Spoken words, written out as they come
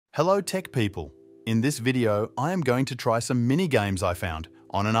Hello tech people! In this video, I am going to try some mini games I found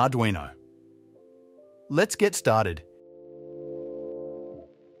on an Arduino. Let's get started.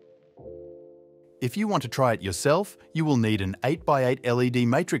 If you want to try it yourself, you will need an 8x8 LED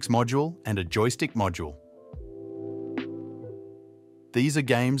matrix module and a joystick module. These are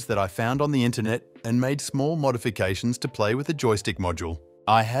games that I found on the internet and made small modifications to play with a joystick module.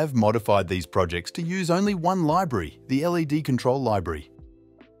 I have modified these projects to use only one library, the LED control library.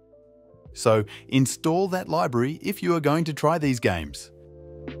 So install that library if you are going to try these games.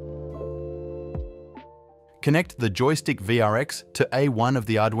 Connect the joystick VRX to A1 of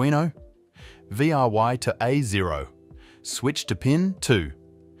the Arduino, VRY to A0. Switch to pin 2.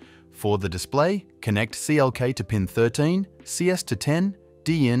 For the display, connect CLK to pin 13, CS to 10,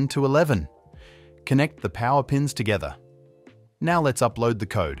 DIN to 11. Connect the power pins together. Now let's upload the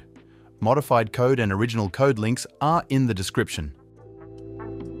code. Modified code and original code links are in the description.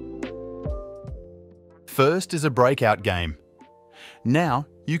 First is a breakout game. Now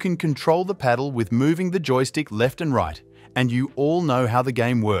you can control the paddle with moving the joystick left and right, and you all know how the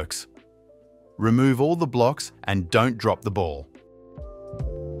game works. Remove all the blocks and don't drop the ball.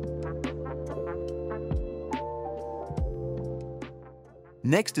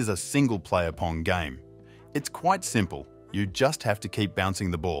 Next is a single-player Pong game. It's quite simple. You just have to keep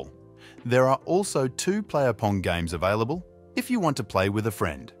bouncing the ball. There are also 2-player Pong games available if you want to play with a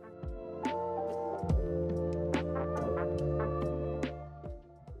friend.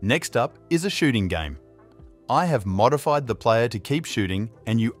 Next up is a shooting game. I have modified the player to keep shooting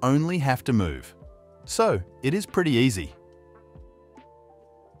and you only have to move. So it is pretty easy.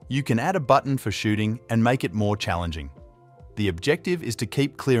 You can add a button for shooting and make it more challenging. The objective is to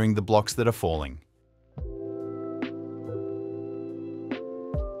keep clearing the blocks that are falling.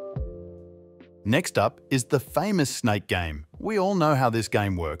 Next up is the famous snake game. We all know how this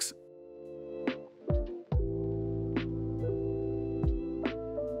game works.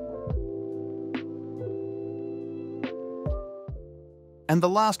 And the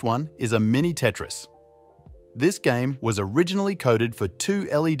last one is a mini Tetris. This game was originally coded for 2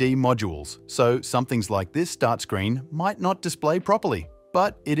 LED modules, so something like this start screen might not display properly,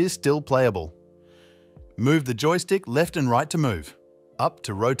 but it is still playable. Move the joystick left and right to move, up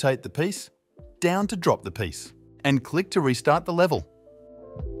to rotate the piece, down to drop the piece, and click to restart the level.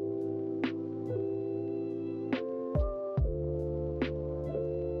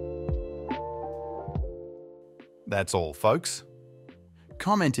 That's all, folks.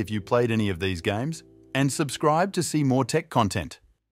 Comment if you played any of these games, and subscribe to see more tech content.